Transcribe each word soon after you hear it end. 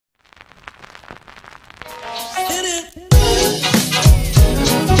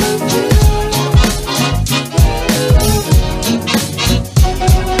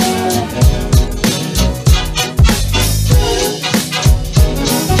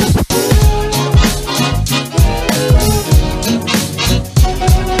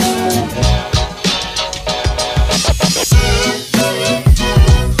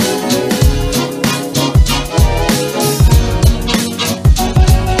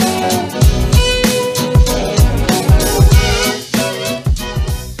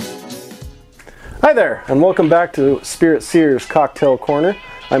Hi there, and welcome back to Spirit Seers Cocktail Corner.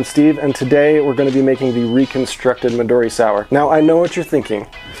 I'm Steve, and today we're going to be making the Reconstructed Midori Sour. Now, I know what you're thinking,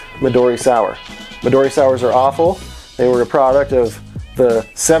 Midori Sour. Midori Sours are awful. They were a product of the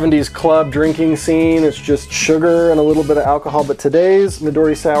 70s club drinking scene. It's just sugar and a little bit of alcohol, but today's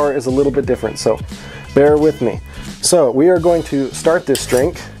Midori Sour is a little bit different, so bear with me. So, we are going to start this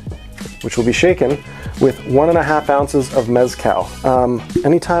drink, which will be shaken, with 1.5 ounces of mezcal.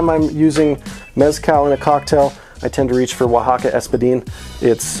 Anytime I'm using mezcal in a cocktail, I tend to reach for Oaxaca Espadín.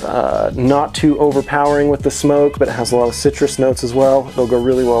 It's not too overpowering with the smoke, but it has a lot of citrus notes as well. It'll go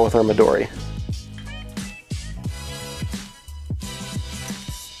really well with our Midori.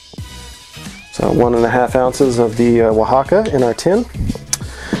 So 1.5 ounces of the Oaxaca in our tin.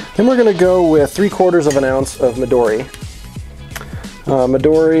 Then we're going to go with 3/4 ounce of Midori.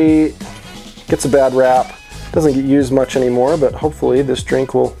 Midori gets a bad rap, doesn't get used much anymore, but hopefully this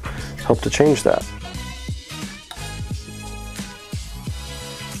drink will help to change that.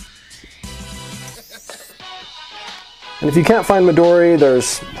 And if you can't find Midori,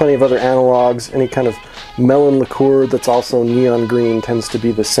 there's plenty of other analogs. Any kind of melon liqueur that's also neon green tends to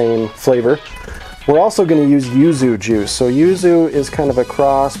be the same flavor. We're also going to use yuzu juice. So yuzu is kind of a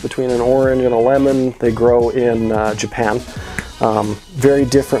cross between an orange and a lemon. They grow in Japan. Very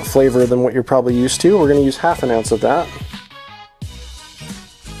different flavor than what you're probably used to. We're going to use 1/2 ounce of that.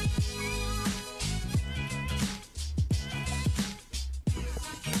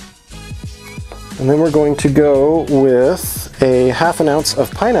 And then we're going to go with a 1/2 ounce of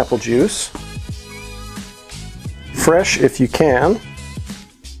pineapple juice. Fresh if you can.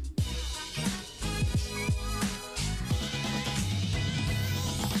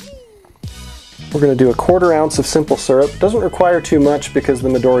 We're going to do a 1/4 ounce of simple syrup. Doesn't require too much because the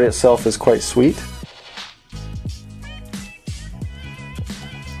Midori itself is quite sweet.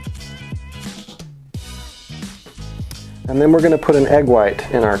 And then we're going to put an egg white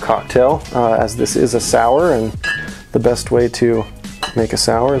in our cocktail, as this is a sour, and the best way to make a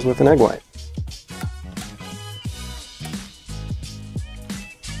sour is with an egg white.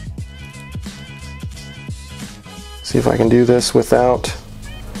 See if I can do this without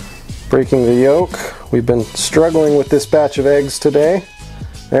breaking the yolk. We've been struggling with this batch of eggs today.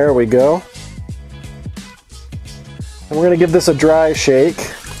 There we go. And we're going to give this a dry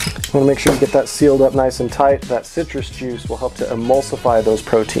shake. You want to make sure you get that sealed up nice and tight. That citrus juice will help to emulsify those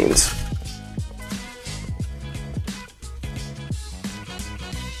proteins.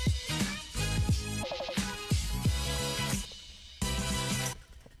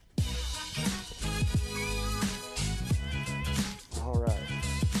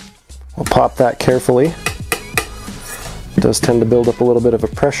 We'll pop that carefully. It does tend to build up a little bit of a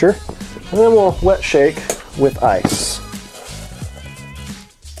pressure. And then we'll wet shake with ice.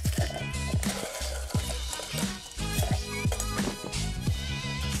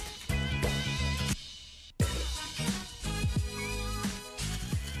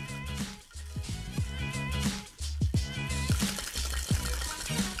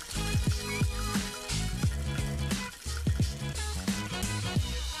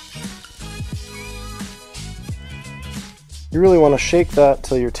 You really want to shake that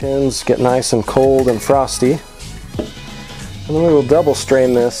till your tins get nice and cold and frosty. And then we will double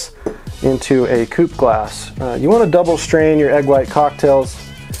strain this into a coupe glass. You want to double strain your egg white cocktails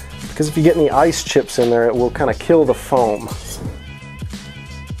because if you get any ice chips in there, it will kind of kill the foam.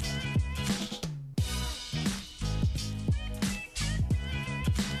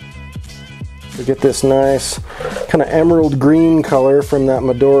 We get this nice kind of emerald green color from that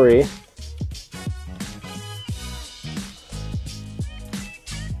Midori.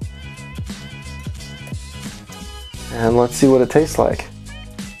 And let's see what it tastes like.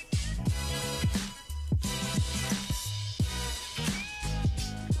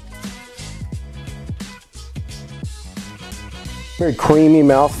 Very creamy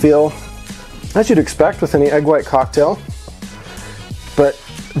mouthfeel, as you'd expect with any egg white cocktail. But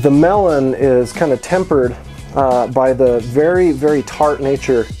the melon is kind of tempered by the very, very tart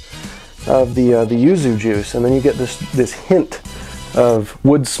nature of the yuzu juice, and then you get this hint of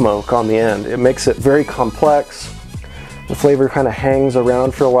wood smoke on the end. It makes it very complex. The flavor kind of hangs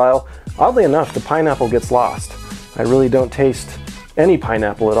around for a while. Oddly enough, the pineapple gets lost. I really don't taste any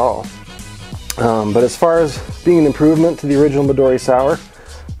pineapple at all. But as far as being an improvement to the original Midori Sour,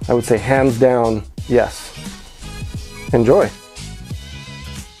 I would say hands down, yes. Enjoy.